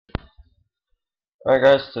Alright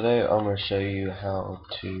guys, today I'm going to show you how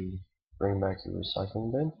to bring back your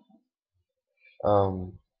recycling bin.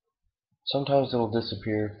 Sometimes it'll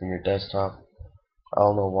disappear from your desktop. I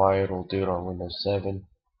don't know why it'll do it on Windows 7.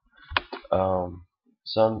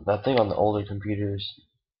 I think on the older computers,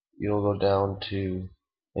 you'll go down to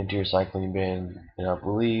into your recycling bin, and I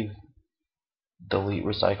believe delete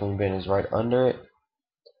recycling bin is right under it,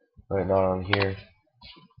 but not on here.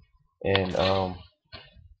 And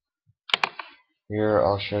here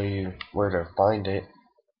I'll show you where to find it,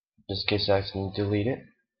 just in case I accidentally delete it.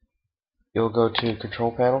 You'll go to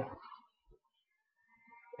Control Panel,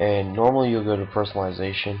 and normally you'll go to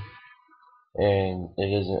Personalization, and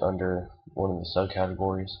it isn't under one of the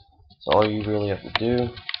subcategories. So all you really have to do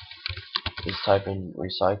is type in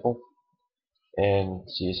recycle and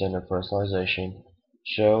see it's under personalization,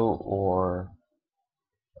 show or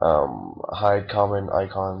hide common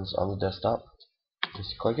icons on the desktop.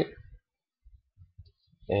 Just click it,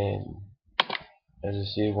 and as you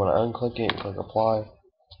see, when I unclick it and click apply,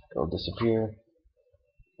 it'll disappear.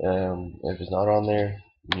 If it's not on there,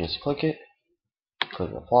 you just click it,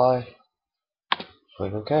 click apply,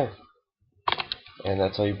 click OK, and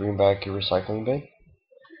that's how you bring back your recycling bin.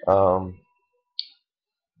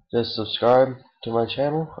 Just subscribe to my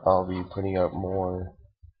channel. I'll be putting up more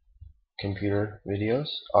computer videos.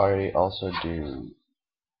 I also do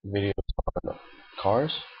videos on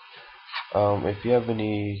cars. If you have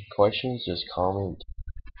any questions, just comment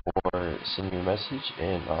or send me a message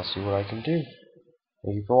and I'll see what I can do.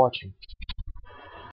 Thank you for watching.